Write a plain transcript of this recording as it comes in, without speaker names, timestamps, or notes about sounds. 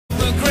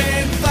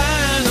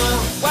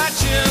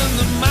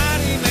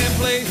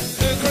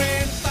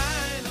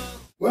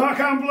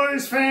Welcome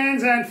Blues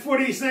fans, and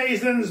footy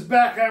season's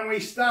back, and we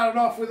started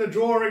off with a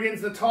draw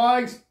against the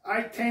Tigers,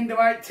 8-10 to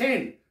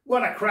 8-10.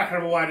 What a cracker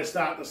of a way to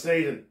start the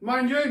season.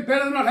 Mind you,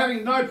 better than not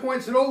having no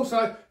points at all,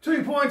 so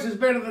 2 points is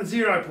better than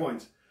 0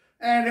 points.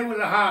 And it was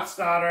a heart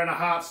starter and a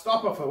heart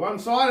stopper for one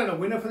side and a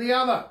winner for the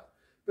other.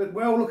 But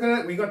well, look at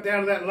it, we got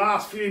down to that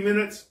last few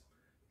minutes,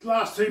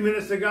 last 2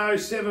 minutes to go,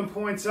 7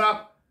 points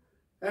up,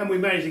 and we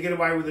managed to get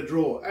away with a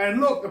draw. And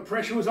look, the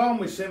pressure was on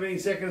with 17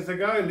 seconds to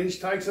go.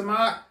 Lynch takes a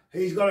mark.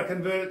 He's got to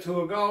convert it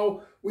to a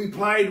goal. We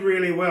played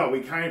really well.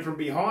 We came from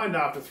behind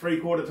after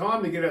three-quarter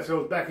time to get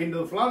ourselves back into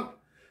the front.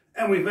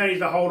 And we've managed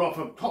to hold off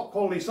a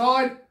top-quality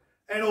side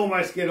and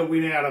almost get a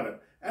win out of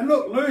it. And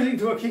look, losing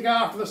to a kick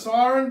after the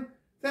siren,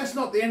 that's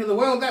not the end of the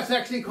world. That's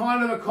actually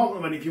kind of a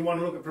compliment if you want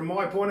to look at it from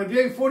my point of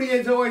view.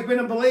 Footyhead's always been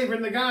a believer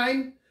in the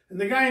game. And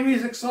the game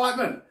is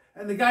excitement.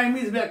 And the game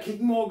is about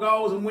kicking more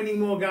goals and winning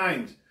more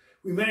games.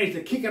 We managed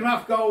to kick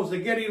enough goals to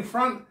get in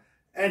front.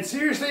 And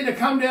seriously, to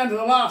come down to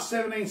the last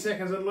 17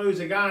 seconds and lose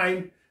a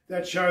game,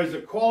 that shows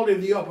the quality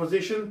of the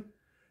opposition,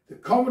 the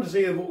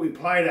competency of what we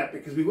played at,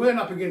 because we weren't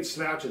up against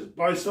slouches.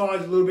 Both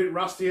sides a little bit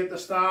rusty at the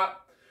start.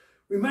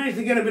 We managed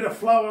to get a bit of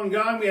flow on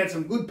going. We had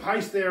some good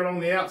pace there along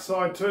the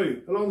outside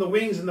too. Along the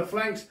wings and the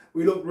flanks,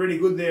 we looked really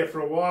good there for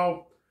a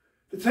while.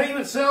 The team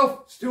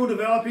itself, still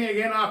developing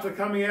again after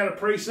coming out of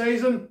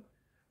pre-season.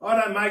 I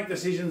don't make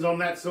decisions on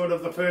that sort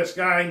of the first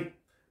game.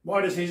 My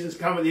decisions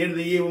come at the end of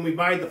the year when we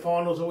made the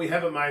finals or we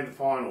haven't made the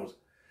finals.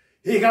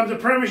 Here comes the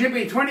Premiership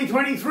in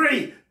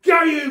 2023.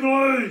 Go you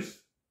Blues!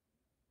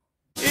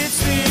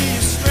 It's the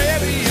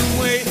Australian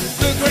way,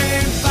 the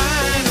grand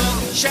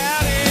final,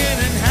 shouting.